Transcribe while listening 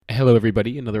Hello,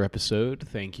 everybody. Another episode.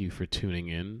 Thank you for tuning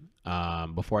in.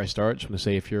 Before I start, just want to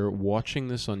say if you're watching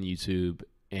this on YouTube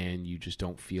and you just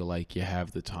don't feel like you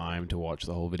have the time to watch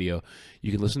the whole video,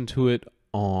 you can listen to it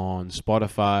on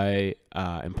Spotify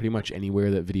and pretty much anywhere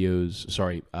that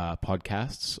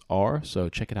podcasts are. So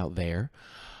check it out there.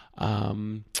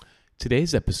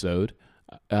 Today's episode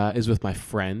is with my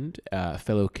friend,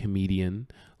 fellow comedian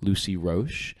Lucy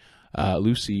Roche.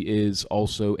 Lucy is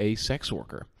also a sex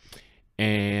worker.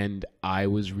 And I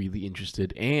was really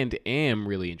interested and am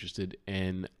really interested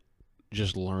in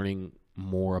just learning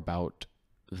more about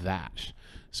that.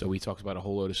 So we talked about a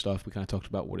whole load of stuff. We kind of talked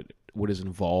about what is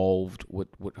involved, what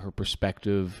her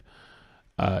perspective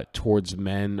towards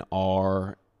men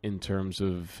are in terms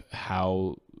of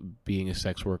how being a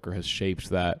sex worker has shaped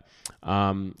that,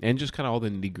 and just kind of all the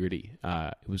nitty gritty.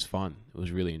 It was fun. It was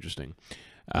really interesting.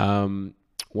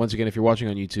 Once again, if you're watching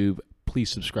on YouTube, please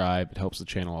subscribe. It helps the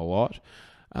channel a lot.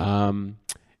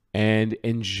 And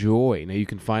enjoy. Now, you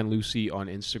can find Lucy on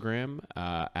Instagram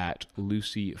at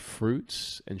Lucy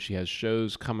Fruits, and she has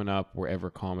shows coming up wherever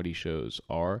comedy shows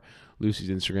are. Lucy's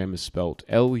Instagram is spelled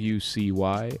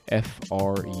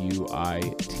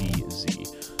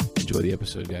LucyFruitz. Enjoy the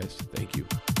episode, guys. Thank you.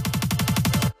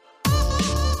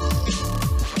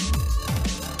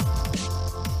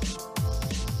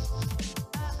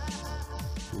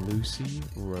 Lucy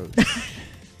Roche.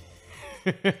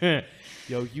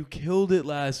 Yo, you killed it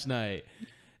last night.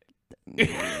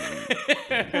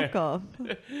 Fuck off.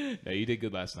 No, you did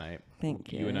good last night.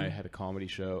 Thank you. You and I had a comedy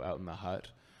show out in the hut.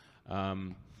 That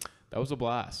was a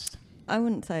blast. I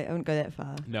wouldn't go that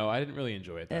far. No, I didn't really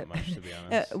enjoy it that much, to be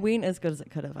honest. It went as good as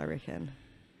it could have, I reckon.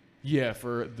 Yeah,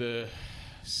 for the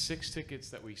 6 tickets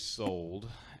that we sold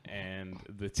and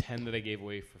the 10 that I gave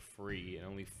away for free, and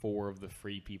only 4 of the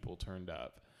free people turned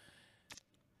up.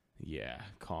 Yeah,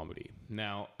 comedy.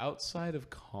 Now, outside of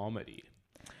comedy.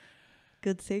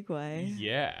 Good segue.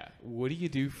 Yeah. What do you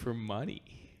do for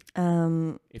money?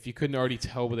 If you couldn't already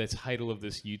tell by the title of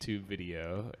this YouTube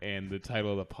video and the title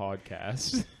of the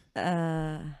podcast.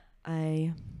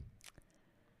 I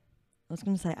was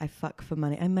going to say I fuck for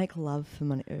money. I make love for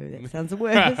money. Oh, that sounds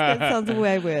worse. That sounds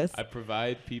way worse. I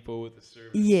provide people with a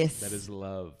service. Yes. That is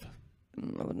love.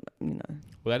 Well,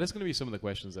 that is going to be some of the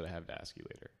questions that I have to ask you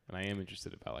later. And I am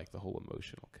interested about like the whole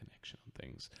emotional connection on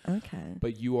things. Okay.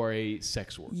 But you are a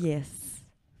sex worker. Yes.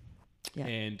 Yeah.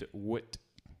 And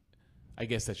I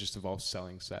guess that just involves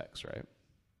selling sex, right?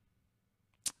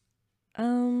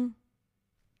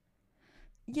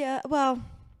 Yeah, well,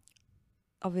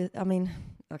 obviously, I mean,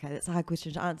 okay, that's a hard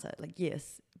question to answer. Like,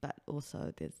 yes, but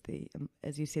also there's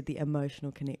as you said, the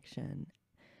emotional connection.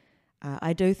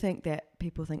 I do think that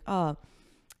people think, oh,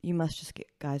 you must just get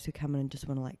guys who come in and just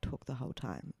want to like talk the whole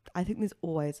time. I think there's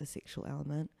always a sexual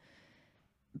element,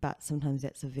 but sometimes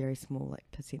that's a very small like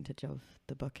percentage of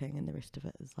the booking, and the rest of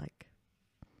it is like,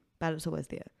 but it's always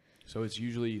there. So it's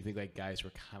usually you think like guys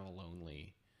were kind of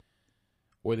lonely,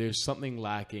 or there's something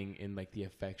lacking in like the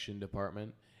affection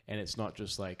department, and it's not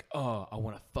just like, oh, I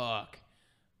want to fuck.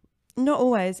 Not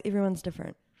always. Everyone's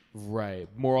different. Right.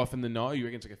 More often than not, you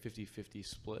reckon it's like a 50-50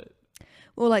 split?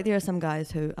 Well, like there are some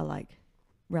guys who are like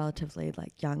relatively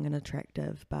like young and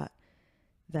attractive, but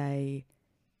they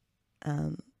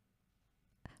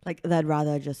like they'd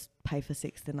rather just pay for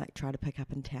sex than like try to pick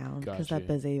up in town because they're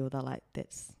busy, or they're like,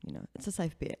 that's, it's a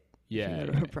safe bet. Yeah. If you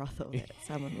go to a brothel, that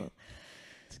someone will.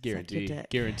 It's guaranteed.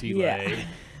 Yeah.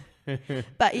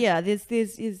 But yeah, there's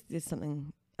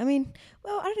something. I mean,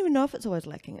 well, I don't even know if it's always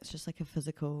lacking. It's just like a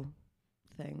physical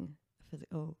thing.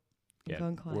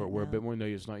 Yeah, we're a bit more. No,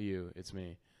 it's not you. It's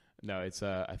me. No, it's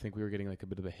I think we were getting like a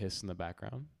bit of a hiss in the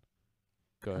background.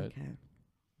 Go ahead. Okay.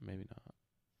 Maybe not.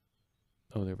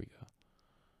 Oh, there we go.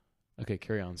 Okay,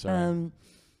 carry on. Sorry.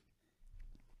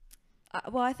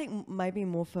 Well, I think maybe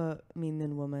more for men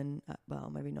than women. Well,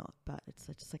 maybe not, but it's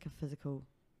just like a physical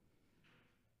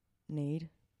need.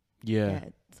 Yeah.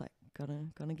 It's like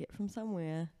gonna get from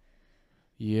somewhere.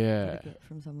 Yeah. Gotta get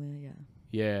from somewhere. Yeah.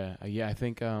 Yeah. Yeah. I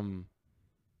think.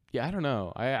 Yeah. I don't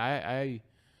know. I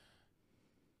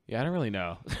don't really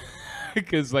know,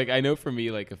 because like I know for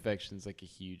me like affection's like a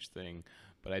huge thing,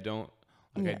 but I don't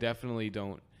like. I definitely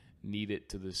don't need it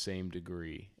to the same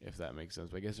degree, if that makes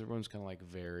sense. But I guess everyone's kind of like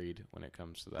varied when it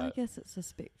comes to that. I guess it's a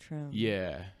spectrum.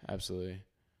 Yeah, absolutely.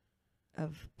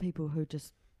 Of people who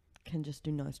can just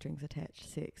do no strings attached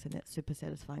sex, and that's super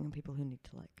satisfying, and people who need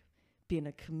to like be in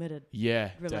a committed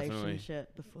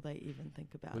relationship before they even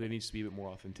think about it. There needs to be a bit more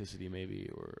authenticity maybe,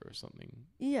 or something.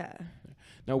 Yeah.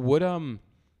 Now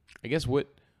I guess what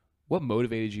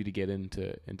motivated you to get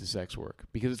into sex work?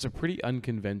 Because it's a pretty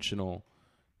unconventional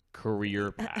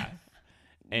career path.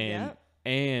 And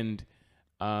And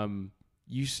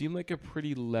you seem like a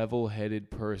pretty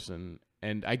level-headed person.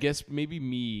 And I guess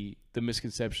maybe the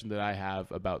misconception that I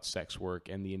have about sex work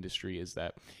and the industry is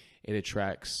that it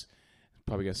attracts,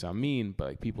 probably gonna sound mean, but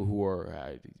like people who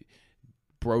are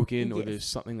broken, or Yes. there's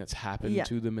something that's happened Yeah.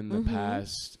 to them in the Mhm.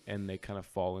 past, and they kind of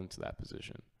fall into that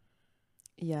position.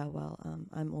 Yeah, well,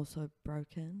 I'm also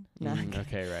broken. No,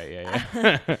 Okay, right,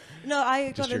 yeah. no, I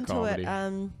Just got your into comedy.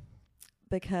 it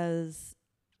because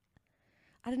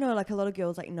I don't know, like a lot of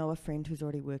girls like know a friend who's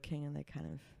already working and they kind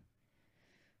of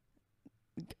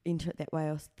enter it that way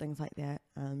or things like that.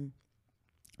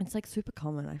 It's like super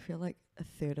common. I feel like a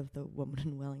third of the women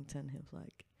in Wellington have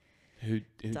like Who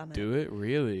Done it. do it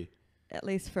really? at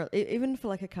least for even for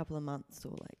like a couple of months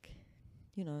or like,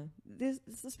 you know, there's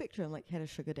a spectrum, like had a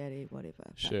sugar daddy,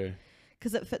 whatever. Sure.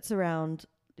 Because it fits around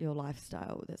your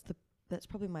lifestyle. That's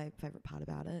probably my favorite part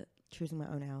about it. Choosing my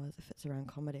own hours. It fits around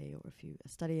comedy, or if you are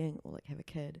studying or like have a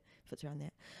kid, it fits around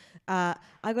that.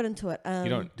 I got into it. You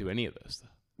don't do any of those,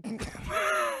 though.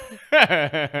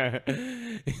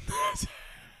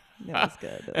 That was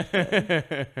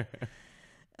good.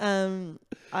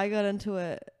 I got into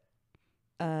it.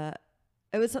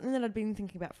 It was something that I'd been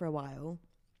thinking about for a while,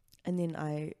 and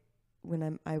then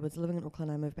when I was living in Auckland,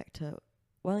 I moved back to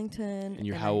Wellington. And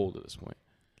you're how old at this point?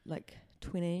 Like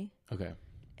 20, Okay.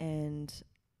 and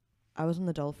I was on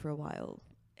the dole for a while,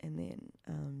 and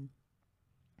then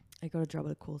I got a job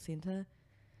at a call center,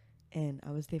 and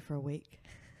I was there for a week.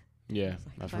 Yeah, It's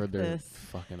like, I've fuck heard they're this.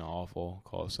 fucking awful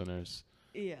call centers.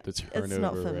 Yeah, The it's turnover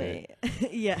not for rate. me.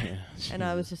 Yeah. Yeah. And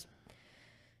I was just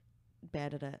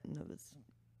bad at it, and it was,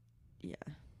 yeah,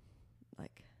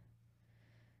 like,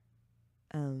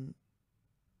 and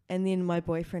then my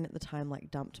boyfriend at the time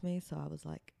like dumped me, so I was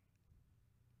like,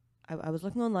 I was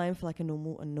looking online for like a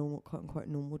normal quote unquote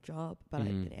normal job, but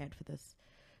Mhm. an ad for this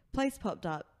place popped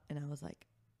up, and I was like,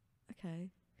 okay,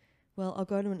 well, I'll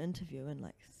go to an interview and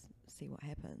like see what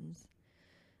happens.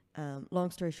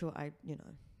 Long story short,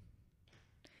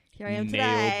 here I am Nailed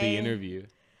today. the interview.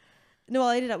 No, well,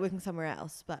 I ended up working somewhere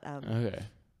else, but Okay.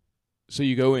 So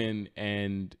you go in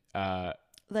and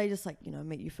they just like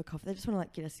meet you for coffee. They just want to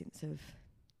like get a sense of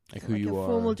like who like you a are.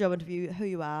 formal job interview, who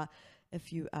you are,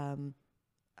 if you are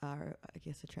I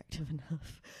guess attractive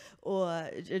enough, or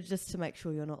just to make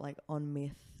sure you're not like on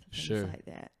meth, things Sure. like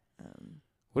that.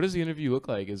 What does the interview look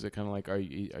like? Is it kind of like, are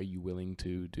you willing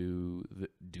to do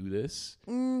this?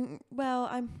 Well,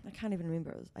 I can't even remember.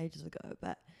 It was ages ago,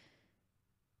 but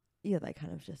yeah, they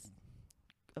kind of just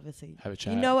obviously Have a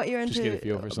chat. you know what you're into, Just get a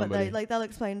feel for but somebody. they'll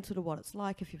explain sort of what it's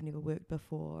like if you've never worked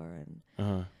before,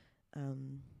 and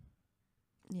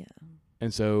yeah.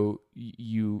 And so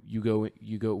you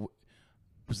go.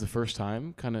 Was the first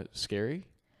time kind of scary?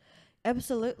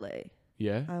 Absolutely.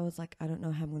 Yeah. I was like, I don't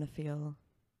know how I'm gonna feel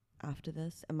after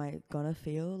this. Am I gonna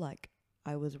feel like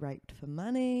I was raped for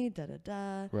money? Da da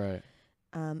da. Right.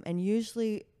 And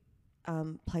usually,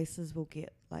 places will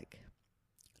get like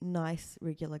nice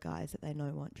regular guys that they know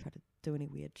won't try to do any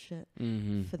weird shit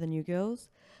Mm-hmm. for the new girls.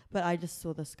 But I just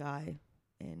saw this guy,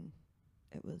 and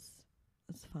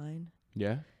it's fine.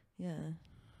 Yeah. Yeah.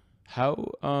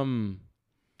 How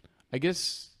I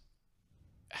guess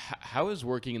how has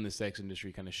working in the sex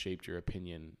industry kind of shaped your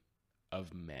opinion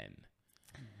of men?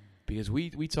 Because we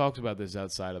talked about this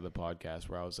outside of the podcast,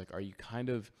 where I was like, are you kind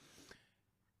of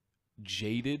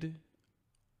jaded?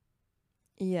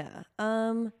 Yeah.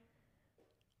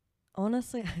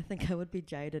 Honestly, I think I would be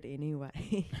jaded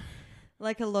anyway.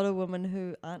 Like a lot of women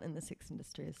who aren't in the sex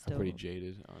industry are still I'm pretty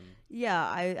jaded on.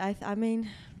 Yeah, I mean,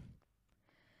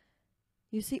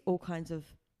 you see all kinds of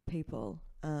people.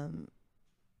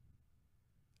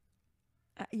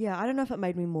 Yeah, I don't know if it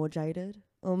made me more jaded,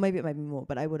 or maybe it made me more,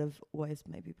 but I would have always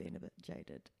maybe been a bit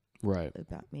jaded Right.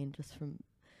 about men just from,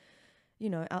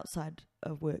 outside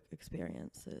of work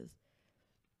experiences.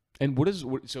 And what does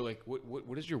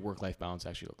your work-life balance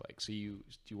actually look like? So do you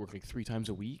work like 3 times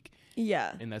a week,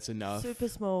 Yeah, and that's enough? super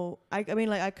small. I mean,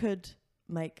 like I could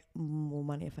make more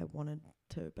money if I wanted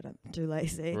to, but I'm too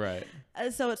lazy. Right.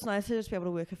 So it's nice to just be able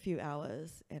to work a few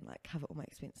hours and like cover all my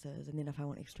expenses, and then if I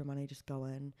want extra money, just go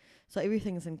in. So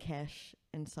everything's in cash,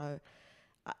 and so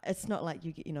it's not like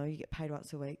you get paid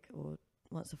once a week or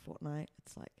once a fortnight.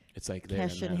 It's like there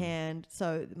cash and in then. hand.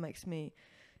 So it makes me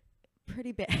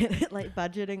pretty bad at like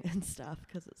budgeting and stuff,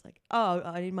 because it's like, oh,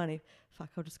 I need money. Fuck,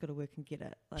 I'll just go to work and get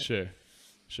it. Like, Sure.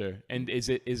 And is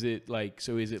it like,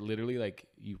 so is it literally like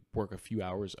you work a few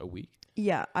hours a week?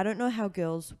 yeah, I don't know how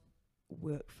girls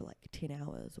work for like 10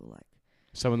 hours or like.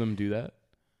 Some of them do that.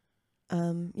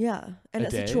 Yeah, and A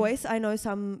it's day? a choice. I know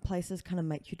some places kind of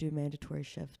make you do mandatory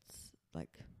shifts, like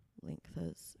length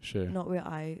is. Sure. Not where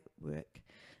I work.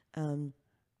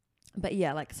 But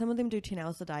yeah, like some of them do 10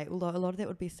 hours a day, although a lot of that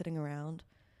would be sitting around.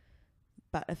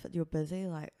 But if you're busy,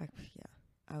 like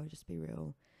I would just be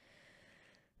real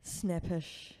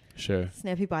snappish. Sure.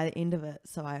 Snappy by the end of it,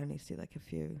 so I only see like a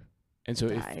few. And so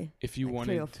a day, if you like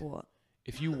wanted 3 or 4.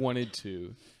 if you wanted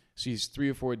to, so it's 3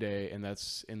 or 4 a day, and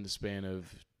that's in the span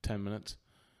of 10 minutes.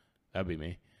 That'd be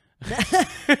me.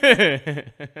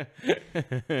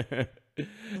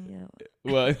 Yeah.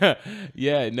 Well,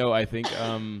 yeah, no, I think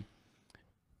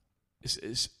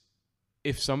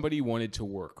if somebody wanted to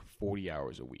work 40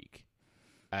 hours a week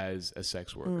as a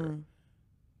sex worker,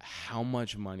 how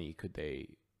much money could they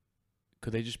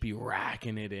just be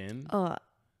racking it in? Oh,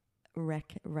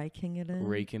 raking it in.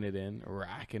 Raking it in,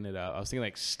 racking it up. I was thinking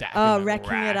like stacking. Oh,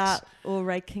 racking it racks. up or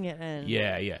raking it in.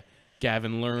 Yeah, yeah.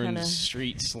 Gavin learns Kinda.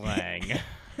 street slang.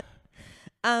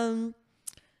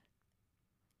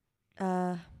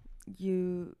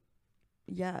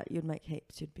 You'd make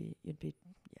heaps. You'd be. You'd be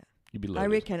loaded. I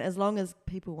reckon as long as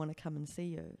people want to come and see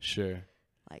you, Sure.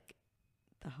 like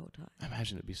the whole time. I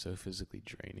imagine it'd be so physically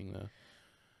draining though.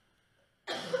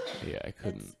 Yeah, I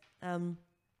couldn't.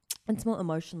 It's more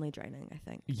emotionally draining, I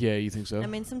think. Yeah, you think so? I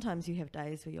mean, sometimes you have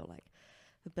days where you're like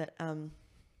a bit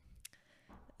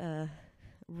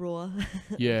raw.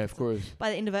 Yeah, of course.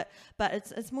 By the end of it, but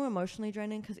it's more emotionally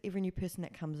draining because every new person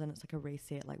that comes in, it's like a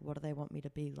reset. Like, what do they want me to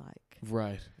be like?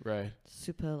 Right.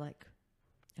 Super like,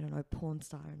 I don't know, porn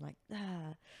star and like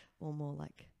or more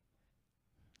like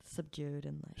subdued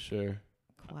and like Sure.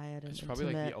 quiet and It's probably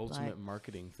like intimate, the ultimate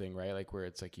marketing thing, right? Like where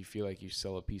it's like you feel like you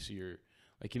sell a piece of your,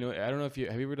 like, you know, I don't know if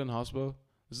have you ever done hospital?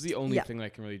 This is the only thing that I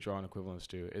can really draw an equivalence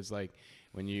to. Is like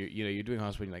when you're doing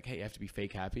hospital, you're like, hey, you have to be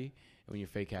fake happy. And when you're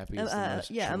fake happy, it's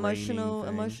the most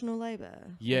emotional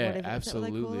labor. Yeah,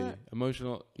 absolutely.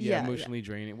 Emotionally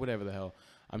draining, whatever the hell.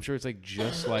 I'm sure it's like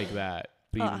just like that.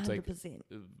 But it's like 100%.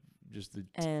 just the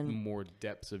more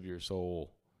depths of your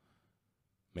soul.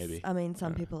 Maybe. I mean,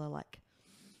 some people are like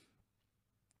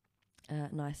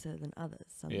nicer than others.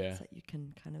 Some it's like you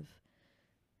can kind of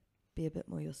be a bit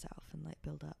more yourself and like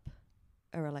build up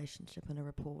a relationship and a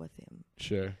rapport with them.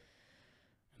 Sure.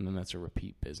 And then that's a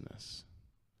repeat business.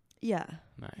 Yeah.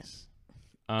 Nice.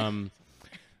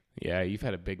 Yeah, you've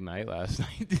had a big night last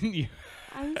night, didn't you?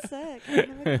 I'm sick. I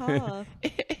have a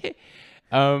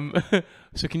cough.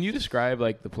 So can you describe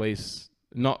like the place,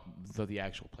 not the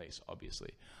actual place,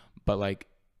 obviously, but like,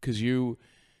 cause you're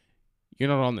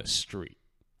not on the street,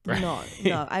 right? No.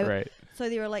 Right. So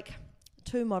there are like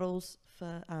 2 models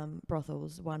for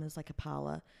brothels. One is like a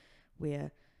parlor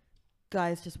where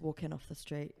guys just walk in off the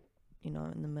street, you know,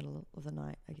 in the middle of the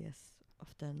night, I guess,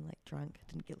 often like drunk,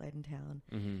 didn't get laid in town.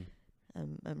 Mm-hmm.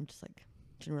 I'm just like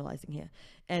generalizing here.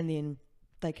 And then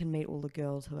they can meet all the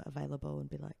girls who are available and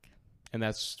be like... And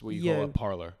that's what you call a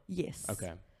parlor? Yes.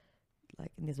 Okay.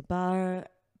 Like, and there's a bar,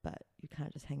 but you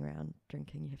can't just hang around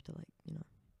drinking. You have to like, you know...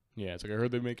 Yeah, it's like, I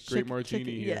heard they make a great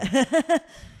martini here. Yeah.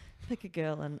 Pick a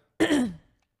girl and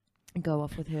go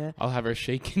off with her. I'll have her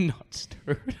shaken, not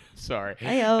stirred. Sorry.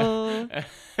 Ayo.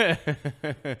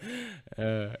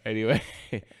 Anyway.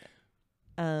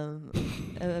 A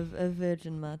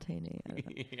virgin martini. I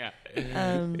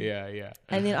don't know. Yeah.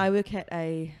 And then I work at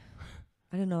I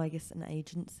don't know, I guess an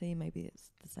agency. Maybe it's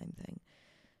the same thing.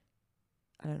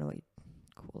 I don't know what you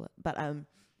call it. But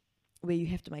where you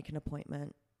have to make an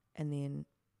appointment and then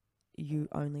you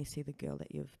only see the girl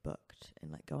that you've booked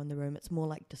and like go in the room. It's more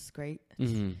like discreet.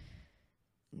 It's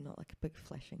not like a big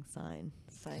flashing sign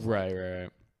saying right.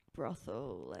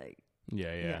 Brothel, like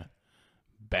yeah.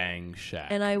 Bang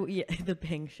Shack. And the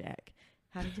Bang Shack.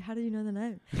 How do you know the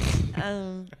name?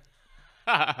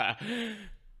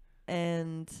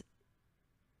 And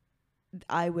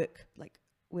I work like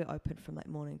we're open from like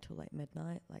morning till like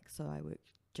midnight. Like so I work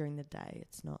during the day.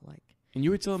 It's not like and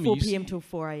you were telling 4 me 4 p.m. till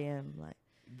 4 a.m. Like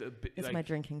it's like my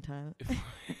drinking time.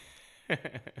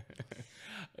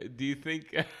 Do you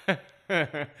think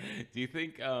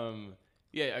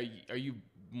are you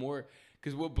more,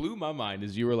 because what blew my mind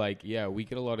is you were like, yeah, we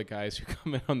get a lot of guys who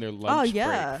come in on their lunch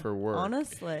break for work.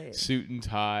 Honestly. Suit and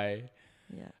tie.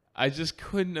 Yeah. I just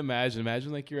couldn't imagine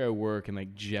like you're at work and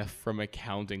like Jeff from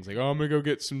accounting's like, oh, I'm gonna go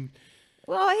get some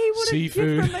he would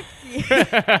seafood.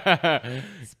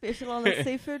 Special on the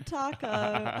seafood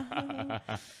taco.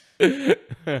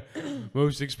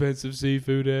 Most expensive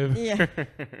seafood ever. Yeah.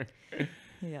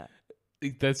 Yeah.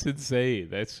 That's insane.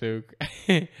 That's so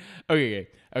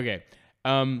okay.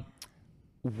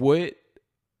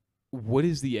 What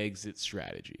is the exit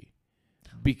strategy?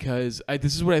 because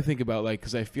this is what I think about, like,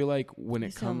 because I feel like when You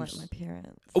it sound comes, like my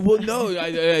parents. well, no,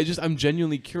 I'm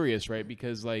genuinely curious, right?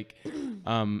 Because like,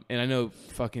 and I know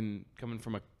fucking coming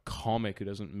from a comic who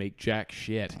doesn't make jack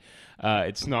shit,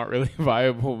 it's not really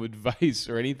viable advice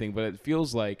or anything, but it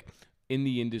feels like in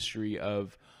the industry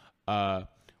of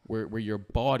where your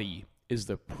body is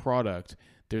the product,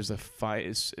 there's a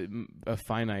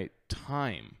finite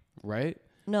time, right?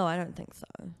 No, I don't think so.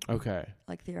 Okay.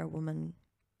 Like there are women,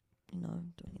 you know,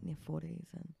 doing it in their 40s,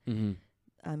 and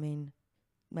Mm-hmm. I mean,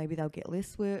 maybe they'll get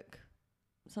less work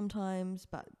sometimes,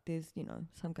 but there's, you know,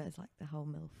 some guys like the whole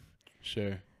MILF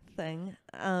Sure. thing.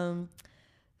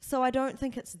 So I don't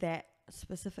think it's that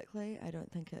specifically. I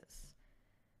don't think it's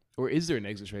Or is there an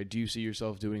exit strategy? Do you see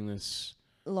yourself doing this?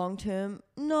 long term.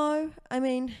 No, I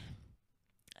mean,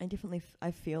 I definitely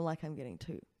I feel like I'm getting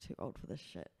too old for this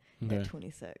shit at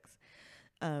 26.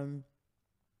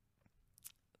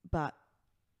 But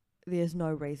there's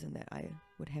no reason that I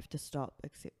would have to stop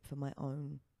except for my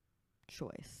own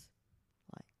choice.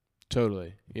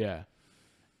 Totally. Yeah.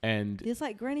 And There's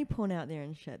like granny porn out there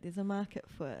and shit. There's a market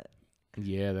for it.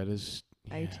 yeah, that is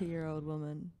 80-year-old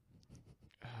woman.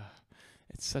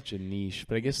 It's such a niche,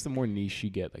 but I guess the more niche you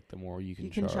get, like the more you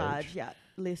can charge. Yeah,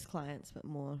 less clients, but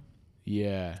more.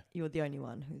 Yeah. You're the only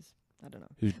one who's, I don't know.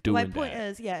 Who's But doing my that? point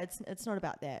is, yeah, it's not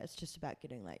about that. It's just about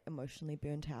getting like emotionally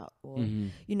burnt out, or Mhm.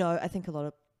 you know, I think a lot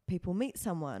of people meet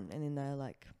someone and then they're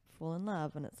like fall in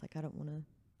love, and it's like, I don't want to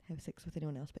have sex with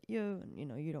anyone else but you, and you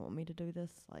know, you don't want me to do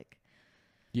this. Like,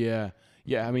 Yeah.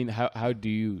 Yeah. I mean, how do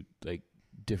you like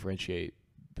differentiate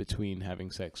between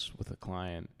having sex with a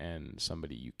client and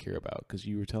somebody you care about? Because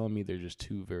you were telling me they're just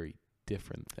two very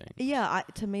different things. yeah,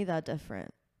 to me they're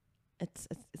different. It's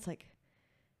like,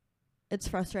 it's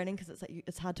frustrating because it's like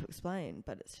it's hard to explain,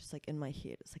 but it's just like in my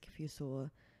head. It's like if you saw,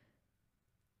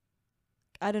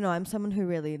 I don't know, I'm someone who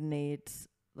really needs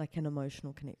like an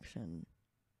emotional connection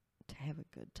to have a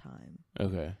good time.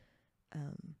 Okay.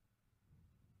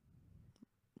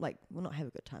 Like, well, not have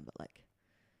a good time, but like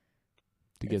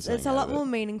To get it's something a out lot of it. more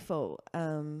meaningful,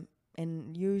 and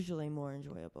usually more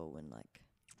enjoyable when like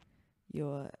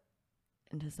you're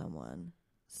into someone.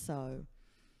 So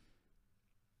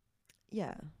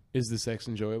yeah, Is the sex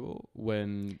enjoyable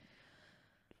when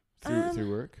through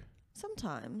work?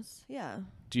 sometimes, yeah.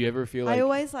 Do you ever feel like I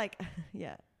always like,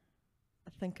 yeah,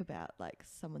 think about like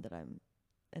someone that I'm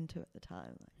into at the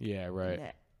time. Like, yeah, right.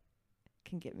 That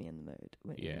can get me in the mood.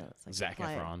 When, you Yeah. know, it's like a Zac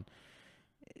client.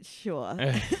 Efron. Sure.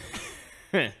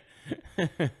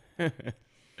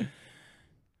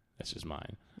 That's just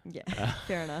mine. Yeah.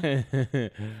 Fair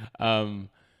enough.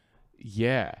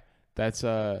 Yeah, that's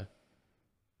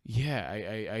yeah,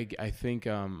 I think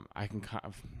I can kind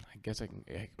of, I guess I can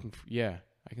yeah,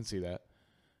 I can see that.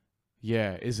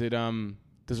 Yeah, is it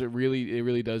does it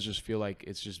really does just feel like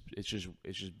it's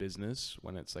just business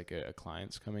when it's like a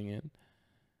client's coming in?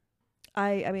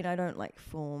 I mean, I don't like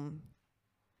form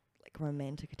like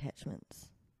romantic attachments.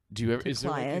 Do you ever, To is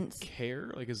clients. there like a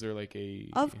care? Like, is there like a...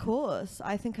 Of course.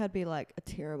 I think I'd be like a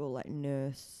terrible like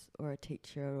nurse or a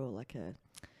teacher or like a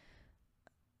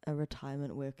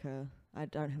retirement worker. I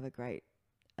don't have a great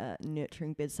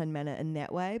nurturing bedside manner in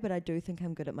that way, but I do think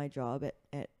I'm good at my job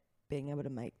at being able to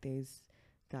make these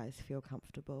guys feel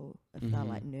comfortable. If they're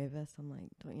like nervous, I'm like,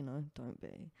 don't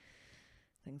be.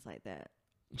 Things like that.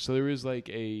 So there is like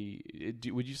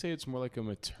would you say it's more like a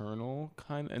maternal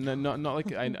kind, and then not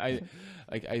like I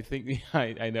like I think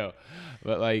I know,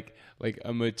 but like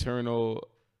a maternal,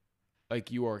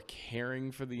 like you are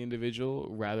caring for the individual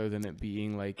rather than it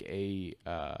being like a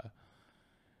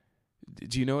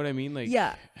do you know what I mean? Like,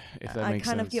 yeah, if that I makes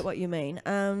kind sense. of get what you mean.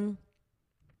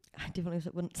 I definitely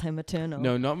wouldn't say maternal.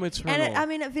 No, not maternal. And I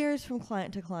mean, it varies from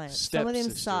client to client. Some of them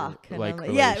Stepsister, suck. And like, I'm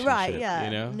like, yeah, right, relationship, yeah.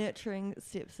 you know? Nurturing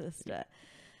stepsister.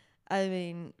 I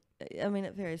mean,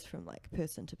 it varies from like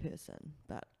person to person,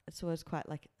 but it's always quite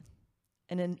like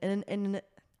an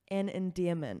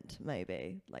endearment,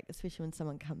 maybe. Like, especially when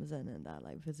someone comes in and they're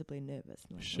like visibly nervous.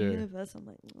 I'm like, Sure. I'm nervous. I'm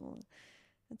like, oh,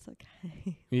 it's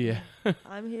okay. Yeah.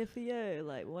 I'm here for you.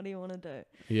 Like, what do you want to do?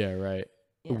 Yeah, right.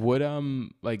 Yeah. What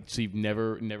like, so you've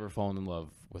never fallen in love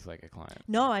with like a client?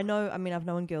 No, I know. I mean, I've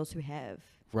known girls who have.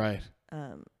 Right.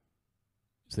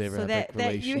 So they ever So have that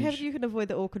like you can avoid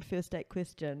the awkward first date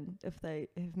question if they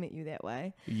have met you that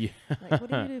way. Yeah. Like, what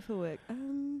do you do for work?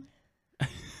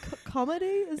 Comedy?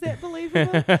 Is that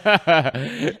believable?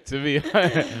 To be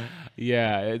honest,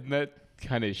 yeah, isn't that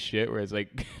kind of shit where it's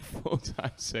like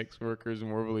full-time sex workers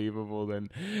more believable than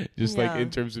just like Yeah. in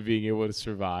terms of being able to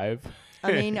survive?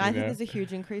 I mean, You I think know? there's a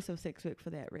huge increase of sex work for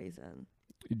that reason.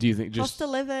 Do you think just Cost of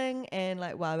living, and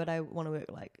like, why would I want to work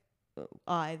like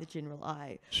the general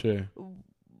eye, Sure.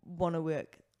 want to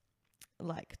work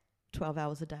like 12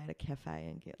 hours a day at a cafe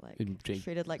and get like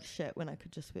treated like shit when I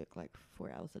could just work like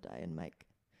 4 hours a day and make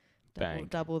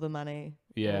double the money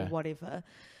or whatever.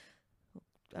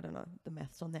 I don't know the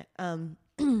maths on that.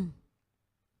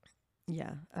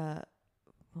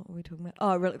 What were we talking about?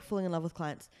 Oh, really falling in love with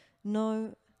clients.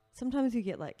 No, sometimes you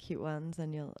get like cute ones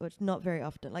which not very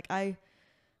often. Like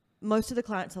most of the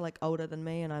clients are like older than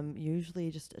me, and I'm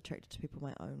usually just attracted to people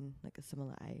my own, like a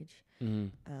similar age.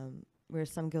 Whereas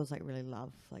some girls like really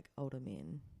love like older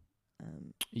men.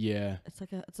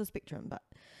 It's a spectrum, but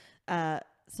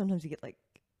sometimes you get like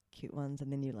cute ones,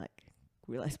 and then you like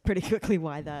realize pretty quickly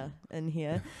why they're in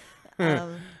here,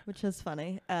 which is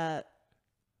funny.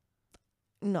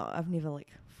 No, I've never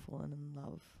like fallen in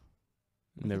love.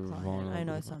 Never fallen in love. I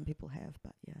know some people have,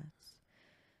 but yeah.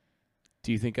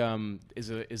 Do you think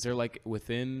is there like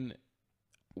within,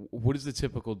 what is the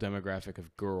typical demographic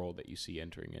of girl that you see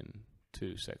entering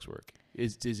into sex work?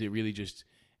 Is it really just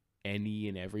any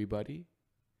and everybody?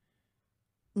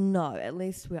 No, at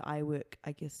least where I work,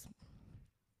 I guess.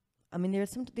 I mean, there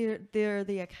are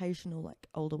the occasional like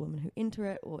older women who enter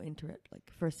it like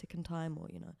for a second time, or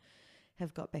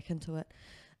have got back into it.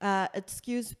 It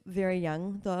skews very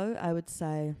young though. I would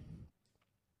say,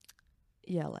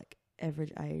 yeah, like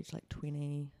average age like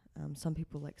 20. Some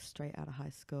people like straight out of high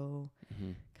school,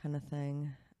 kind of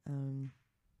thing.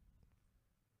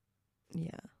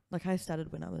 Yeah, like I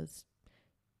started when I was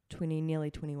 20,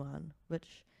 nearly 21,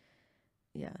 which.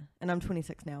 Yeah, and I'm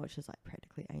 26 now, which is like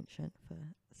practically ancient for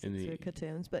sex worker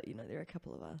terms. But there are a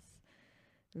couple of us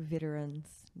veterans,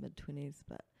 mid-20s.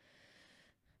 But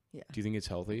yeah. Do you think it's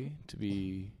healthy to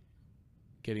be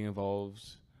getting involved?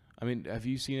 I mean, have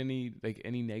you seen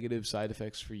any negative side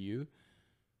effects for you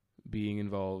being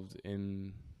involved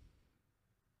in?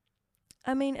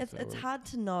 I mean, it's hard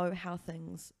to know how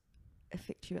things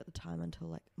affect you at the time until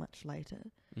like much later.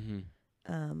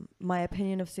 My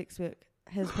opinion of sex work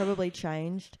has probably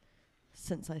changed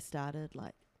since I started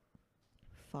like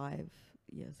 5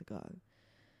 years ago,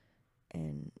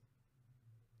 and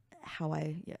how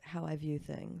I view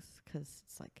things, because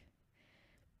it's like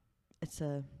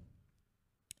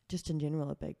just in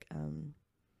general a big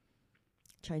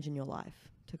change in your life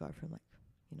to go from like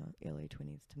early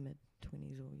 20s to mid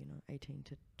 20s, or 18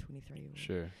 to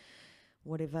 23 or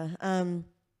whatever.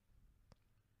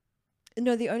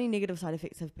 No, the only negative side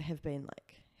effects have been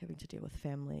like having to deal with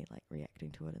family, like reacting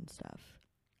to it and stuff.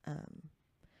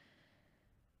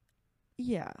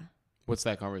 Yeah. What's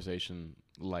that conversation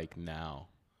like now?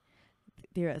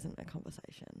 There isn't a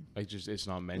conversation. Like, just it's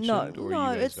not mentioned.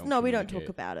 We don't talk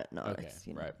about it. No, okay, it's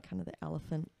kind of the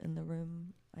elephant in the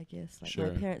room, I guess. Like my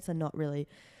parents are not really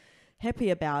happy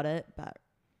about it, but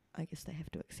I guess they have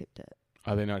to accept it.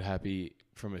 Are they not happy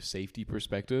from a safety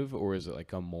perspective, or is it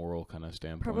like a moral kind of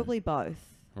standpoint? Probably both.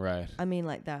 Right. I mean,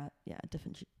 like that,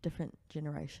 different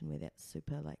generation where that's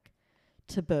super like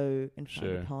taboo and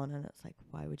frowned upon, and it's like,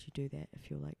 why would you do that if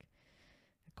you're like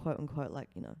a quote unquote like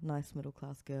nice middle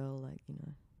class girl, like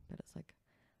but it's like,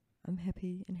 I'm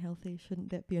happy and healthy. Shouldn't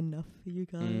that be enough for you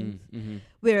guys?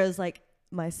 Whereas like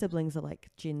my siblings are like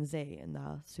Gen Z, and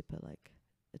they're super like,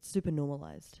 it's super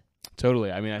normalized.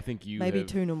 Totally. I mean, I think you maybe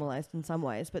too normalized in some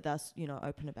ways, but that's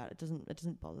open about it. It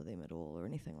doesn't bother them at all or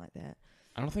anything like that.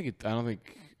 I don't think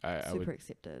I would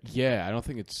accepted. Yeah, I don't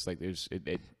think it's like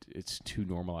it's too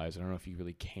normalized. I don't know if you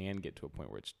really can get to a point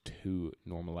where it's too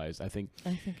normalized. I think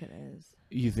it is.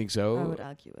 You think so? I would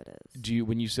argue it is. Do you,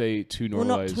 when you say too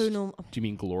normalized, not too do you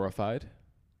mean glorified?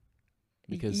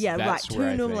 Because that's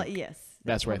right. Too normalized. Yes.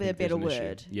 That's where I think a better there's an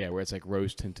word. issue. Yeah, where it's like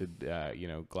rose tinted,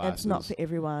 glasses. It's not for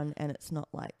everyone, and it's not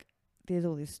like there's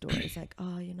all these stories like,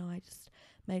 I just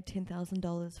made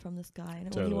 $10,000 from this guy,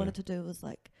 and all he wanted to do was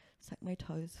like suck my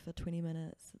toes for 20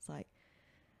 minutes. It's like,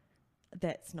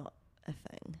 that's not a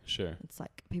thing. Sure. It's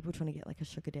like people trying to get like a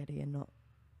sugar daddy and not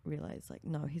realize like,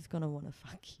 no, he's gonna want to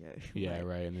fuck you. Yeah, like,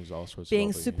 right. And there's all sorts being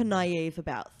of super naive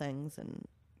about things, and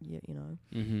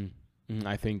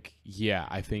I think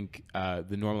the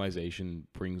normalization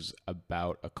brings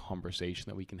about a conversation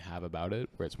that we can have about it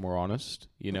where it's more honest,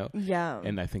 Yeah.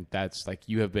 And I think that's like,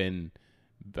 you have been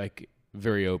like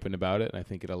very open about it, and I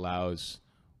think it allows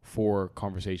for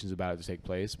conversations about it to take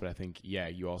place. But I think,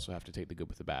 you also have to take the good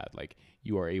with the bad. Like,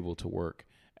 you are able to work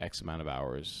X amount of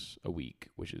hours a week,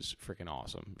 which is freaking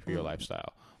awesome for your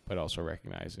lifestyle, but also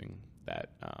recognizing that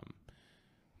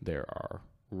there are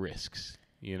risks,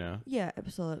 Yeah,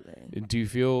 absolutely. Do you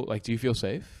feel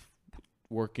safe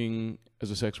working as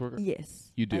a sex worker?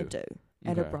 Yes, you do. I do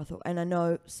at a brothel, and I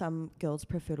know some girls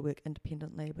prefer to work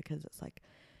independently because it's like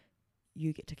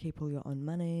you get to keep all your own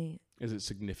money. Is it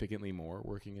significantly more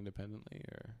working independently,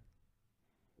 or?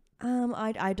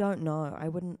 I don't know.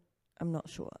 I'm not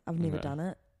sure. I've never Okay. done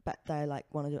it, but they like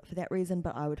want to do it for that reason.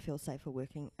 But I would feel safer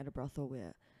working at a brothel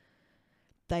where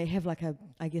they have like a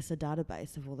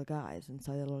database of all the guys, and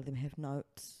so a lot of them have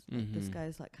notes. Like, this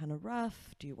guy's like kind of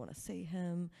rough. Do you want to see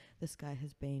him? This guy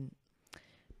has been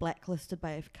blacklisted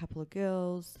by a couple of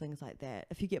girls, things like that.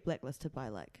 If you get blacklisted by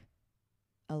like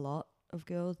a lot of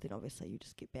girls, then obviously you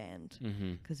just get banned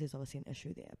because there's obviously an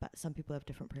issue there. But some people have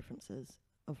different preferences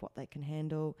of what they can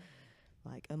handle,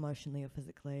 like emotionally or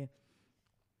physically.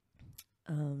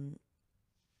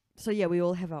 So yeah, we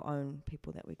all have our own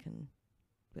people that we can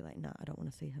be like, nah, I don't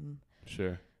want to see him.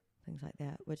 Sure. Things like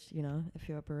that, which, you know, if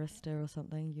you're a barista or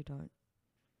something, you don't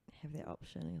have that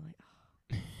option. You're like,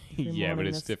 oh, every Yeah, but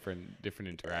morning it's this different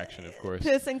interaction, of course.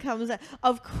 person comes out,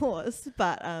 of course,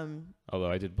 but Although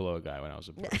I did blow a guy when I was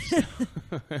a barista.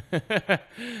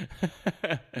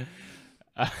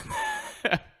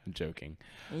 I'm joking.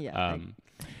 yeah.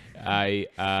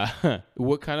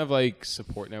 What kind of like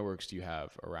support networks do you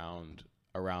have around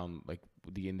like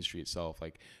the industry itself?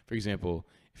 Like, for example,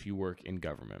 if you work in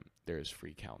government, there's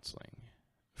free counseling,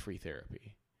 free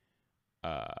therapy.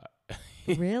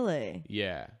 Really?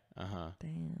 Yeah.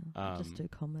 Damn. I just do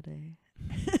comedy.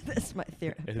 That's my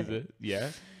therapy. Is it?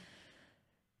 Yeah.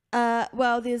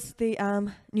 Well, there's the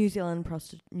New Zealand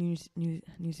Prostitute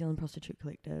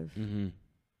Collective.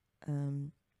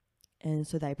 And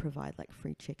so they provide like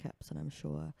free checkups, and I'm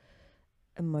sure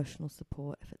emotional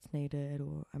support if it's needed,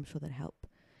 or I'm sure that help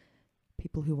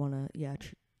people who want to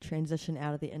transition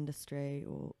out of the industry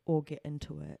or get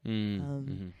into it.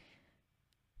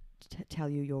 Tell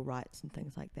you your rights and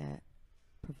things like that.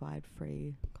 Provide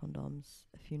free condoms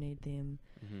if you need them.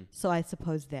 So I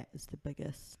suppose that is the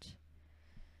biggest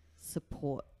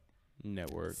support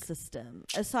network system,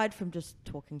 aside from just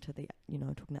talking to other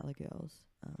girls.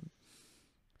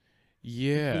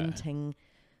 Yeah. Venting.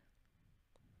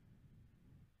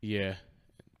 Yeah.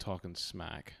 Talking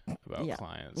smack about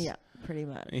clients. Yeah, pretty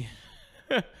much.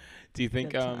 Do you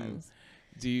think Good times.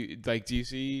 do you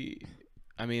see,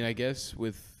 I mean, I guess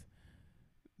with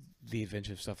the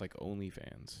adventure of stuff like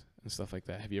OnlyFans and stuff like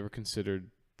that, have you ever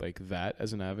considered like that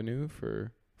as an avenue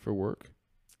for work?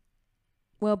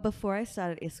 Well, before I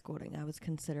started escorting, I was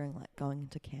considering like going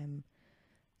into cam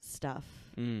stuff.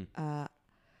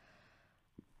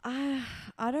 I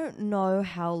don't know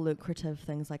how lucrative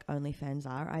things like OnlyFans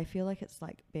are. I feel like it's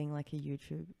like being like a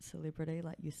YouTube celebrity.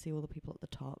 Like you see all the people at the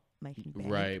top making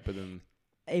bank. Right, but then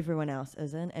Everyone else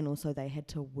isn't, and also they had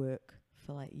to work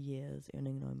for like years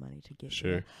earning no money to get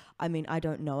there. I mean, I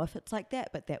don't know if it's like that,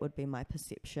 but that would be my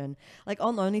perception. Like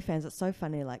on OnlyFans, it's so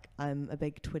funny. Like I'm a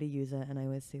big Twitter user, and I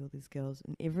always see all these girls,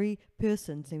 and every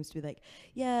person seems to be like,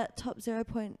 yeah, top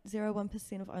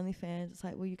 0.01% of OnlyFans. It's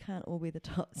like, well, you can't all be the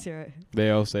top zero.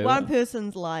 They all say One that?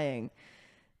 person's lying.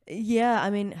 Yeah, I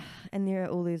mean, and there are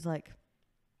all these like,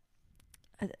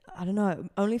 I don't know.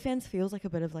 OnlyFans feels like a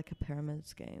bit of like a pyramid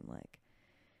scheme. Like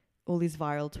all these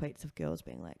viral tweets of girls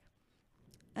being like,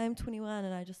 I'm 21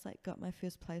 and I just like got my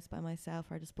first place by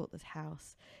myself, or I just bought this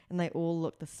house, and they all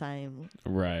look the same.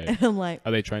 Right. And I'm like,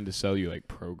 are they trying to sell you like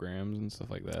programs and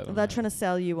stuff like that? they're trying to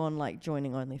sell you on like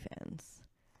joining OnlyFans.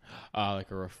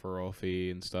 Like a referral fee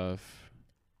and stuff.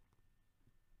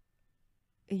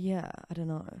 Yeah, I don't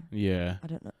know. Yeah. I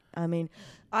don't know. I mean,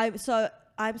 I'm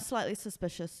slightly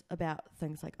suspicious about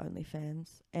things like OnlyFans,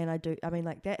 and I mean,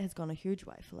 like that has gone a huge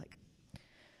way for like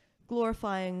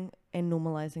glorifying and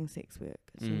normalizing sex work.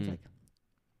 It seems like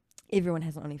everyone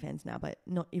has OnlyFans now, but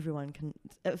not everyone can.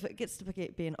 If it gets to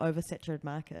be an oversaturated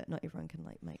market, not everyone can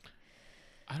like make.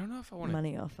 I don't know if I want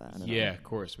money off it. I don't know. Yeah, of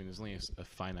course. I mean, there's only a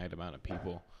finite amount of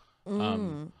people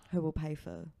who will pay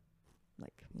for,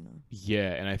 like, you know.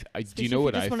 Yeah, and I do you Especially know if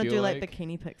what you I just want to feel do like? like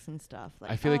bikini pics and stuff.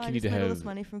 Like, I feel like you I need just to made all have this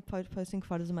money from posting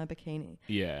photos of my bikini.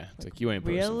 Yeah, it's like you ain't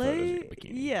posting photos of Really? your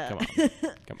bikini. Yeah. Come on.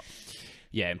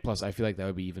 Yeah, and plus I feel like that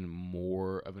would be even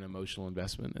more of an emotional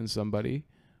investment in somebody,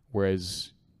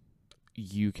 whereas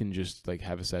you can just like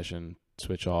have a session,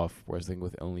 switch off. Whereas the thing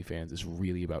with OnlyFans is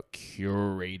really about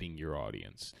curating your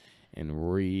audience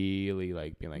and really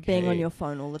like being like being hey, on your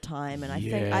phone all the time. And I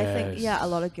think a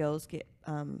lot of girls get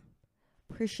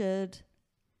pressured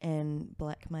and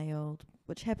blackmailed,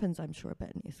 which happens, I'm sure, a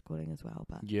bit in escorting as well.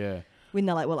 But yeah, when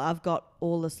they're like, well, I've got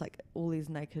all this, like all these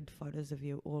naked photos of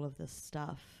you, all of this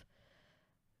stuff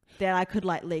that I could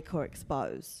like leak or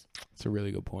expose. it's a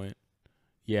really good point.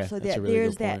 Yeah, so that's a really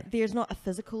good point. There's not a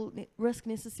physical risk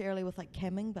necessarily with like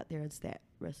camming, but there is that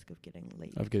risk of getting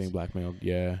leaked. Of getting blackmailed,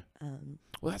 yeah.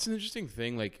 Well, that's an interesting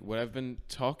thing. Like what I've been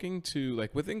talking to,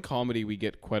 like within comedy, we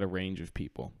get quite a range of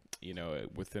people.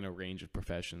 within a range of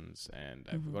professions, and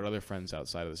I've got other friends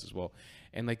outside of this as well.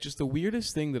 And like, just the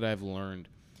weirdest thing that I've learned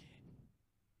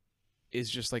is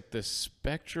just like the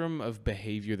spectrum of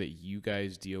behavior that you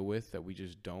guys deal with that we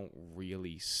just don't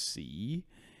really see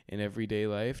in everyday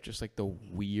life. Just like the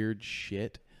weird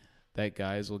shit that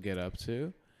guys will get up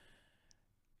to.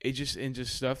 It just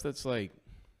stuff that's like,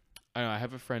 I don't know, I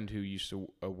have a friend who used to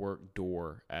work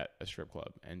door at a strip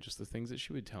club, and just the things that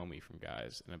she would tell me from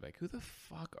guys, and I'd be like, who the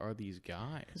fuck are these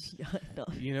guys? Yeah, I know.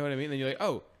 You know what I mean? Then you're like,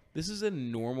 oh, this is a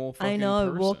normal fucking I know,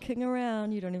 person. walking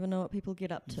around, you don't even know what people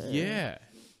get up to. Yeah.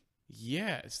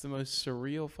 Yeah, it's the most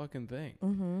surreal fucking thing.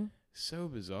 Mm-hmm. So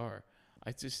bizarre.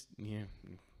 Fucking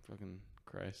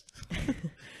Christ.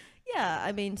 Yeah,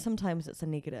 I mean, sometimes it's a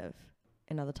negative,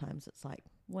 and other times it's like,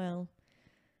 well,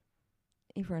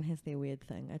 everyone has their weird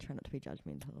thing. I try not to be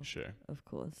judgmental. Sure. Of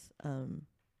course.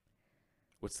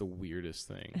 What's the weirdest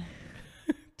thing?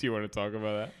 Do you want to talk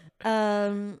about that? I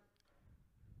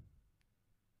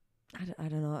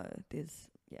don't know. I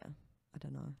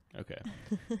don't know. Okay.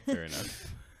 Fair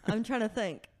enough. I'm trying to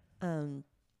think. I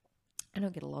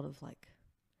don't get a lot of like,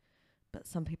 but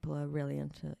some people are really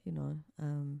into,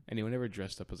 Anyone ever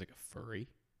dressed up as like a furry?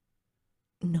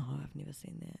 No, I've never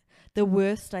seen that. The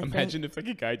worst, Imagine if like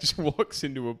a guy just walks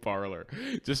into a parlor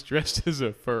just dressed as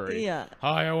a furry. Yeah.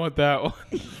 Hi, I want that one.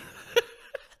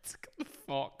 It's got the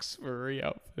fox furry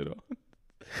outfit on.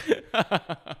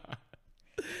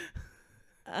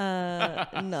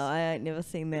 No, I ain't never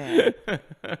seen that.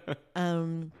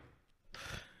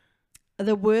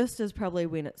 The worst is probably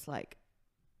when it's like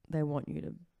they want you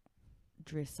to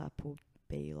dress up or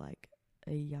be like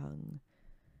a young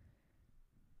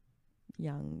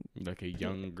like a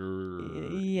younger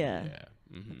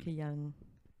Mm-hmm.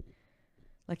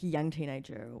 like a young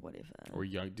teenager or whatever. Or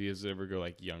young. Does it ever go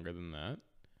like younger than that?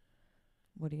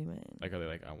 What do you mean? Like, are they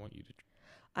like, I want you to?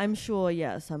 I'm sure,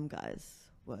 yeah, some guys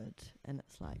would, and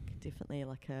it's like definitely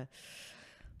like a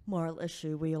moral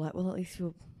issue where you're like, well, at least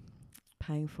you're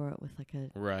paying for it with like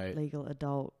a legal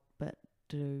adult, but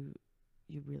do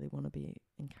you really want to be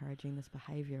encouraging this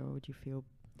behavior, or would you feel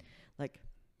like?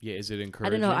 Yeah, is it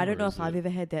encouraging? I don't know if I've ever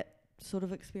had that sort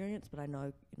of experience, but I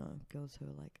know, girls who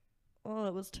are like, oh,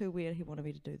 it was too weird, he wanted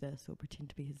me to do this, or pretend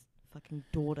to be his fucking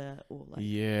daughter, or like,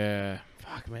 yeah,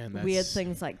 fuck man, that's weird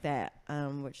things like that,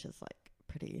 which is like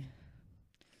pretty.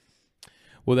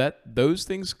 Well, those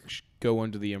things go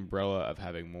under the umbrella of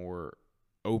having more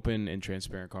open and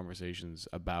transparent conversations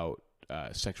about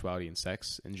sexuality and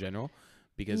sex in general,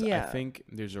 because I think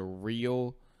there's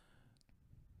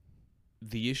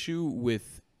the issue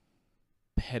with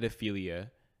pedophilia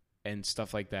and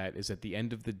stuff like that is, at the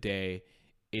end of the day,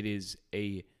 it is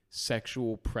a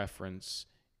sexual preference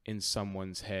in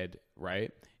someone's head,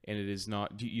 right? And it is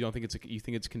not. You don't think you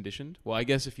think it's conditioned? Well, I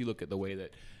guess if you look at the way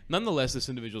that, nonetheless, this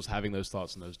individual's having those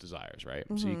thoughts and those desires, right?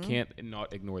 Mm-hmm. So you can't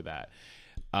not ignore that.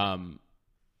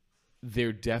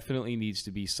 There definitely needs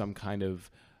to be some kind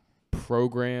of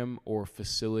program or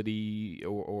facility,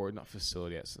 or not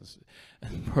facility,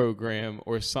 program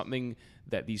or something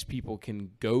that these people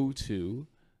can go to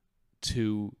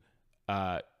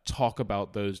talk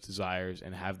about those desires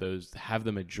and have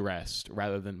them addressed,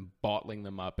 rather than bottling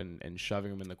them up and shoving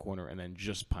them in the corner and then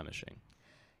just punishing.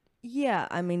 Yeah,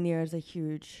 I mean, there is a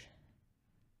huge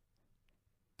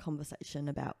conversation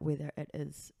about whether it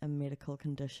is a medical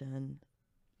condition,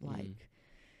 like,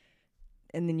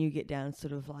 and then you get down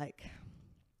sort of like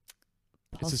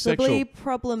possibly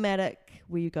problematic,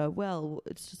 where you go, well,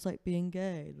 it's just like being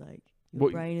gay, like your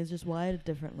brain is just wired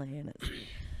differently, and it's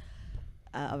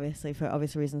obviously, for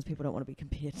obvious reasons, people don't want to be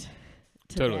compared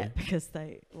to that because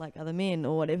they like other men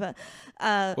or whatever.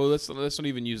 Well, let's not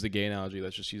even use the gay analogy.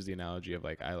 Let's just use the analogy of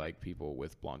like, I like people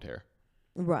with blonde hair.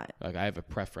 Right. Like, I have a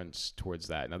preference towards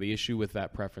that. Now, the issue with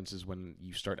that preference is when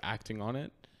you start acting on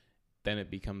it, then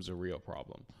it becomes a real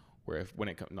problem. Where when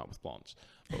it comes, not with blondes,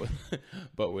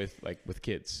 but with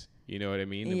kids, you know what I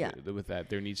mean? Yeah. With that,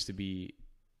 there needs to be.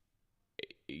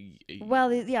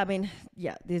 Well, yeah, I mean,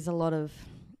 yeah, there's a lot of.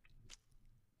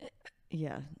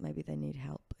 Yeah, maybe they need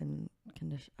help and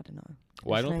condition. I don't know.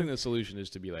 Well, I don't think the solution is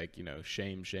to be like,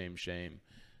 shame, shame, shame.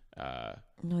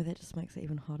 No, that just makes it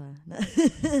even hotter.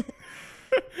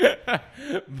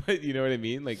 But you know what I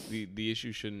mean? Like, the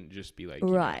issue shouldn't just be like,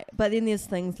 right. But then there's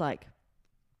things like,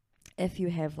 if you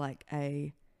have like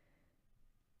a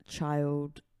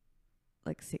child,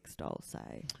 like sex doll,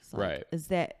 say, like, right? Is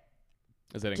that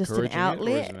just encouraging an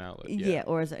outlet? It, or is it an outlet? Yeah,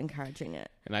 or is it encouraging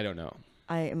it? And I don't know.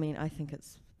 I mean, I think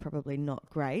it's probably not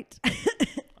great.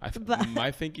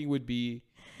 My thinking would be,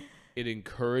 it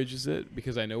encourages it,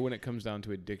 because I know when it comes down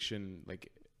to addiction,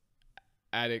 like,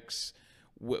 addicts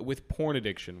with porn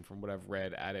addiction, from what I've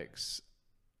read, addicts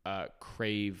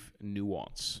crave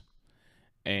nuance,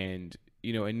 and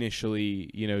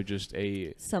initially, just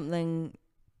something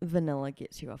vanilla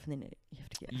gets you off, and then you have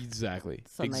to get exactly.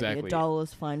 Maybe a doll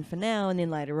is fine for now, and then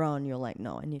later on you're like,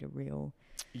 no, I need a real.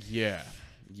 Yeah.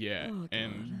 Oh,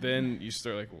 and then you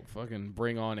start like, well, fucking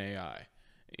bring on AI,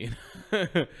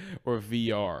 or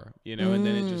VR, and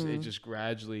then it just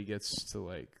gradually gets to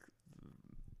like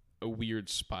a weird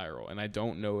spiral, and I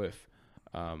don't know if,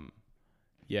 I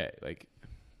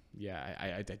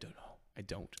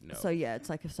don't know. So yeah, it's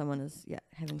like if someone is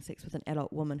having sex with an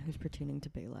adult woman who's pretending to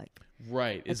be like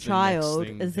a is child, the next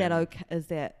thing is that okay? Is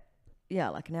that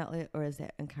like an outlet, or is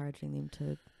that encouraging them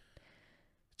to?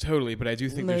 Totally, but I do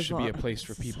think there Move should be a on. place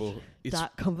for people. It's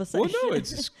Dark conversation. well, no,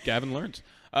 it's Gavin learns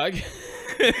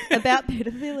about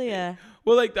pedophilia.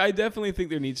 Well, like I definitely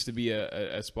think there needs to be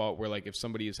a spot where, like, if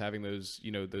somebody is having those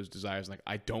those desires, like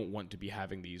I don't want to be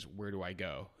having these. Where do I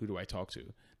go? Who do I talk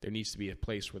to? There needs to be a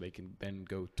place where they can then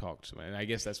go talk to someone. And I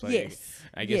guess that's why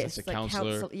I guess it's a like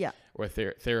counselor or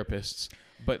therapists.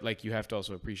 But like you have to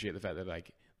also appreciate the fact that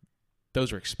like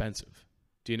those are expensive.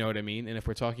 Do you know what I mean? And if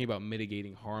we're talking about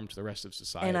mitigating harm to the rest of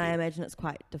society, and I imagine it's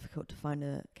quite difficult to find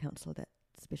a counsellor that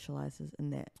specialises in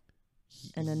that,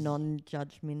 in a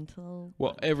non-judgmental.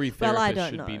 Well, every therapist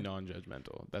should know. be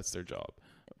non-judgmental. That's their job,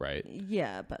 right?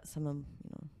 Yeah, but some are,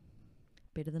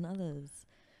 better than others.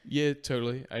 Yeah,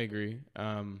 totally. I agree.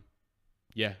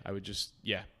 Yeah, I would just,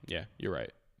 yeah, you're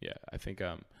right. Yeah, I think,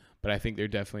 but I think there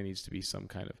definitely needs to be some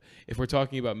kind of, if we're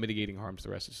talking about mitigating harm to the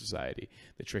rest of society,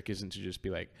 the trick isn't to just be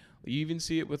like, you even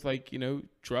see it with like,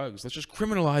 drugs. Let's just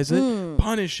criminalize it,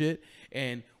 punish it,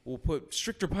 and we'll put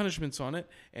stricter punishments on it,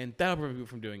 and that'll prevent people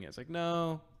from doing it. It's like,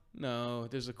 no,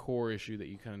 there's a core issue that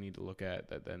you kind of need to look at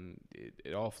that then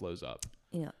it all flows up.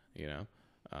 Yeah.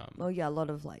 Well, yeah, a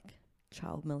lot of like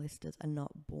child molesters are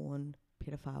not born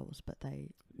pedophiles, but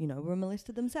they, were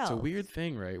molested themselves. It's a weird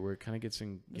thing, right? Where it kind of gets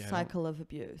in the cycle of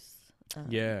abuse.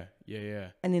 Yeah.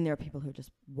 And then there are people who are just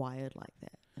wired like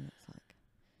that, and it's like,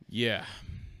 yeah,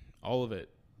 all of it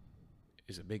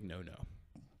is a big no-no.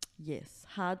 Yes,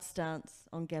 hard stance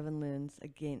on Gavin Learns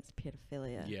against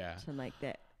pedophilia. Yeah, to make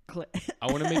that clear. I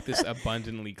want to make this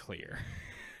abundantly clear.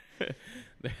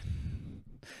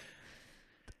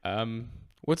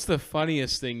 What's the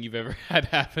funniest thing you've ever had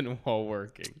happen while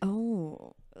working?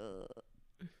 Oh.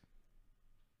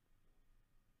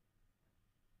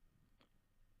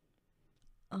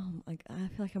 I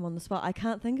feel like I'm on the spot. I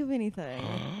can't think of anything.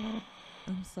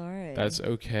 I'm sorry. That's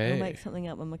okay. I'll make something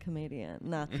up. I'm a comedian.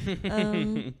 Nah.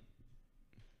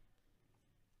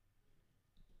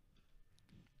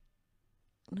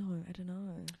 No, I don't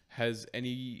know. Has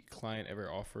any client ever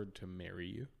offered to marry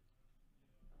you?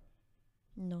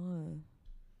 No.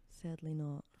 Sadly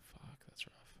not. Fuck, that's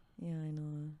rough. Yeah, I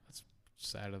know. That's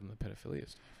sadder than the pedophilia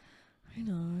stuff. I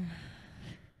know.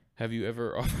 Have you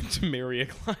ever offered to marry a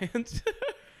client?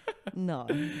 No.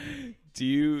 Do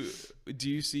you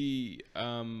see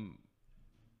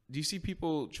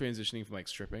people transitioning from like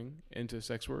stripping into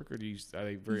sex work, or are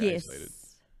they very isolated?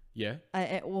 Yeah.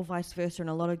 Or vice versa, and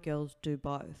a lot of girls do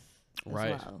both.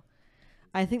 Right. As well.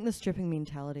 I think the stripping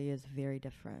mentality is very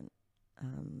different,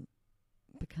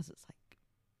 because it's like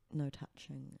no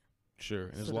touching. Sure.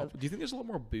 And do you think there's a lot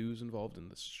more booze involved in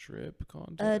the strip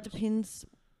context? It depends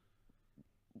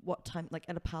what time. Like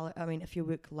at a parlor, I mean, if you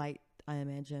work late, I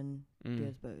imagine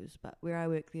there's booze. But where I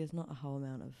work, there's not a whole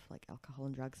amount of like alcohol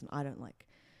and drugs, and I don't like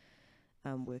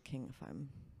working if I'm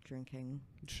drinking.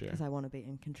 Sure. Because I want to be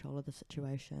in control of the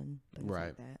situation. Things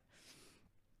like that.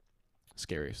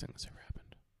 Scariest thing that's ever happened.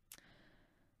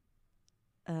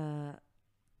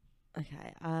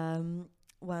 Okay.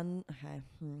 Okay.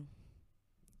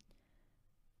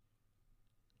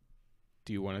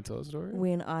 Do you want to tell a story?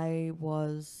 When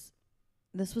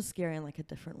this was scary in like a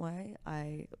different way.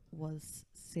 I was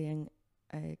seeing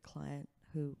a client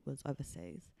who was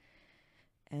overseas,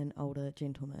 an older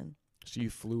gentleman. So you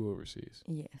flew overseas?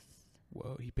 Yes.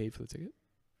 Whoa, he paid for the ticket?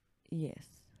 Yes.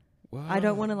 Wow. I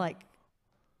don't want to like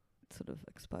sort of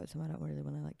expose him. I don't really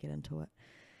want to like get into it.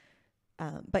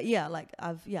 But yeah, like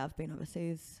I've been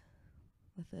overseas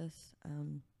with this.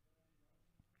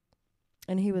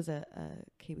 And he was a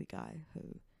Kiwi guy who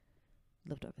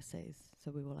lived overseas,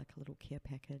 so we were like a little care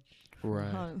package from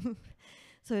home.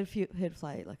 So he'd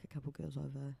fly like a couple girls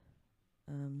over.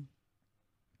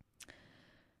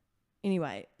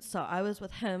 Anyway, so I was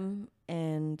with him,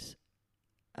 and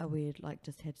we'd like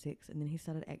just had sex, and then he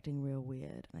started acting real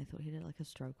weird, and I thought he had like a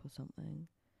stroke or something,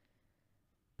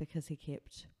 because he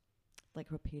kept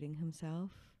like repeating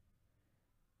himself,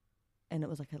 and it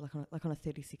was like on a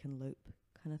 30-second loop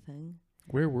kind of thing.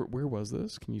 Where was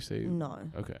this? Can you say? No.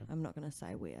 Okay. I'm not going to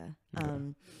say where.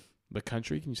 Okay. The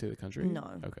country? Can you say the country? No.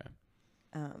 Okay.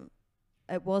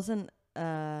 It wasn't.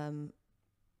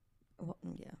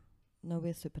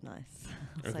 Nowhere super nice.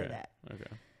 I'll say that.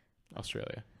 Okay.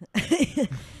 Australia.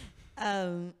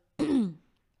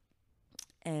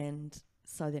 And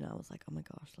so then I was like, oh my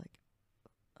gosh, like,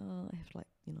 I have to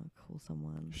call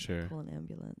someone, Sure. call an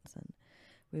ambulance, and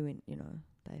we went.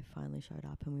 They finally showed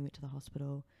up, and we went to the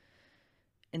hospital,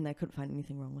 and they couldn't find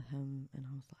anything wrong with him, and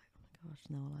I was like, oh my gosh,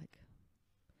 now like,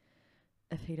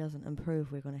 if he doesn't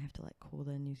improve, we're gonna have to like call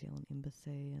the New Zealand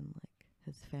embassy and like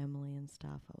his family and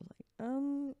stuff. I was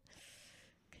like,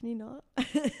 can you not?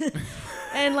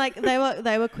 And like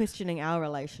they were questioning our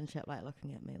relationship, like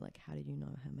looking at me like, how do you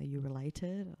know him? Are you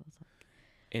related? I was like,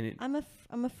 And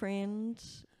I'm a friend.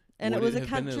 And would it was it a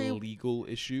have been country. a legal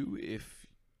issue if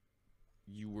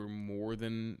you were more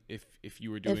than if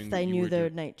you were doing If what they you knew were their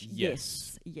doing? nature.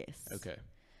 Yes. Yes. Okay.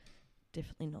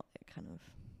 Definitely not that kind of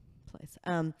place.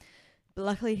 But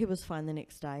luckily he was fine the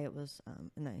next day. It was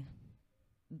and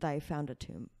they found a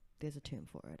term. There's a term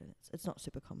for it, and it's not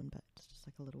super common, but it's just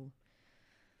like a little.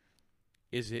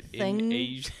 Is it thing. in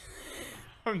Asian?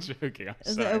 I'm joking. I'm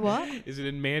Is sorry. it a what? Is it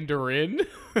in Mandarin?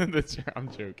 I'm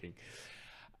joking.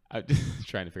 I'm just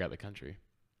trying to figure out the country.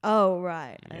 Oh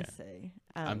right, Yeah. I see.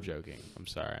 I'm joking. I'm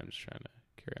sorry. I'm just trying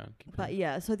to carry on. Keep But going.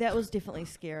 yeah, so that was definitely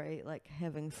scary, like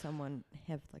having someone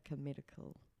have like a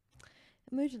medical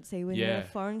emergency when you're in Yeah. a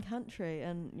foreign country,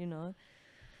 and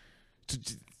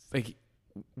Like,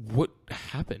 what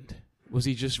happened? Was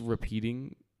he just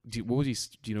repeating? What was he?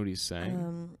 Do you know what he's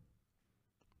saying?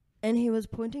 And he was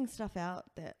pointing stuff out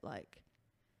that like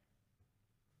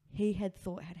he had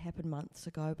thought had happened months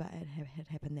ago, but it had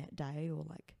happened that day, or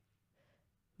like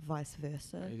vice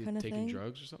versa, Is he kind of taking thing.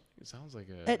 drugs or something? It sounds like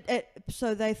a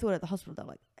So they thought at the hospital, they're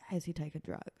like, has he taken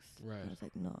drugs? Right. I was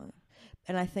like, no.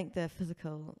 And I think the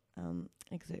physical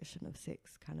exertion of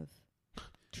sex kind of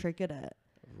triggered it.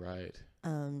 right.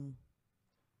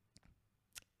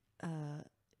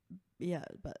 Yeah,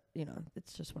 but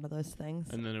it's just one of those things.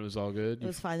 And then it was all good. It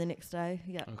was fine the next day.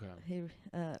 Yeah, Okay. he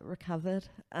recovered.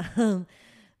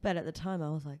 But at the time,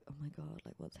 I was like, oh my god,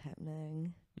 like what's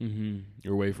happening? Mm-hmm.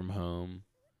 You're away from home.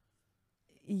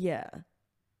 Yeah,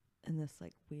 in this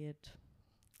like weird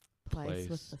place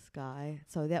with this guy.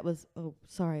 So that was. Oh,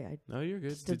 sorry, I No, you're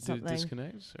good. just did Did it something.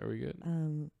 disconnect? Are we good?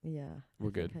 yeah. We're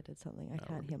I think good. I did something. I No,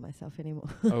 we're can't hear good. myself anymore.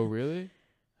 Oh, really?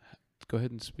 Go ahead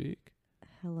and speak.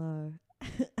 Hello.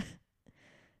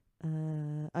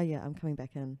 Oh yeah, I'm coming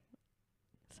back in.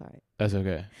 Sorry. That's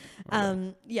okay.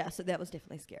 Yeah, so that was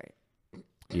definitely scary.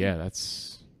 Yeah,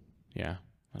 that's. Yeah.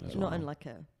 That is Not in wild. like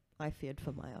I feared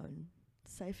for my own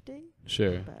safety,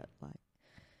 Sure. but like.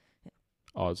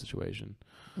 Odd situation.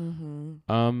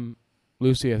 Mm-hmm.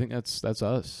 Lucy, I think that's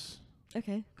us.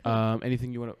 Okay. Cool.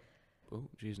 Anything you want to? Oh,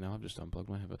 geez, now I've just unplugged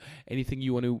my headphone. Anything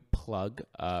you want to plug?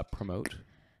 Promote?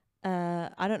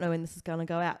 I don't know when this is gonna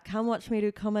go out. Come watch me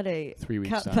do comedy. 3 weeks.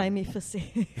 Can't time. pay me for sex.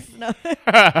 No.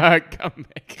 Come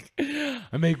back.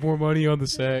 I make more money on the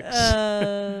sex.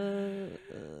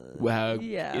 Wow.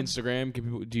 Yeah.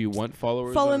 Instagram. Do you want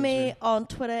followers? Follow on me Instagram? on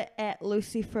Twitter at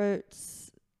Lucy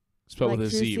Fruits. Spelled like with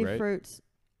a Z, Juicy right? Fruits.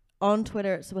 On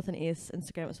Twitter, it's with an S.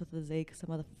 Instagram, it's with a Z, because some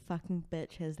motherfucking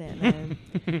bitch has that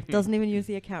name. Doesn't even use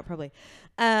the account, probably.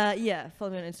 Yeah,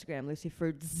 follow me on Instagram, Lucy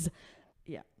Fruits.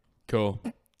 Yeah. Cool.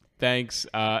 Thanks,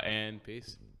 and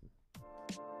peace.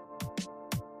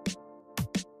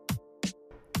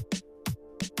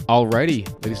 Alrighty,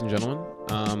 ladies and gentlemen.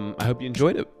 I hope you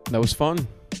enjoyed it. That was fun.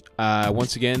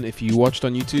 Once again, if you watched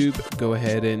on YouTube, go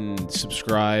ahead and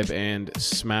subscribe and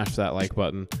smash that like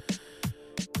button.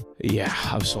 Yeah,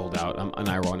 I've sold out. I'm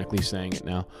unironically saying it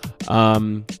now.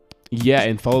 Yeah,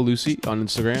 and follow Lucy on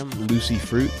Instagram, Lucy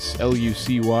Fruits,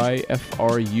 LucyFrutz.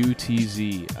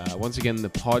 Once again, the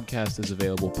podcast is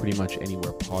available pretty much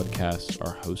anywhere podcasts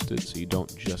are hosted, so you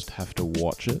don't just have to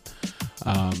watch it.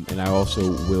 And I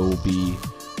also will be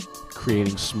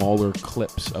creating smaller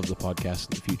clips of the podcast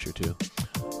in the future, too.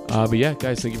 But yeah,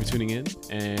 guys, thank you for tuning in,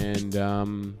 and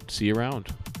see you around.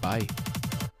 Bye.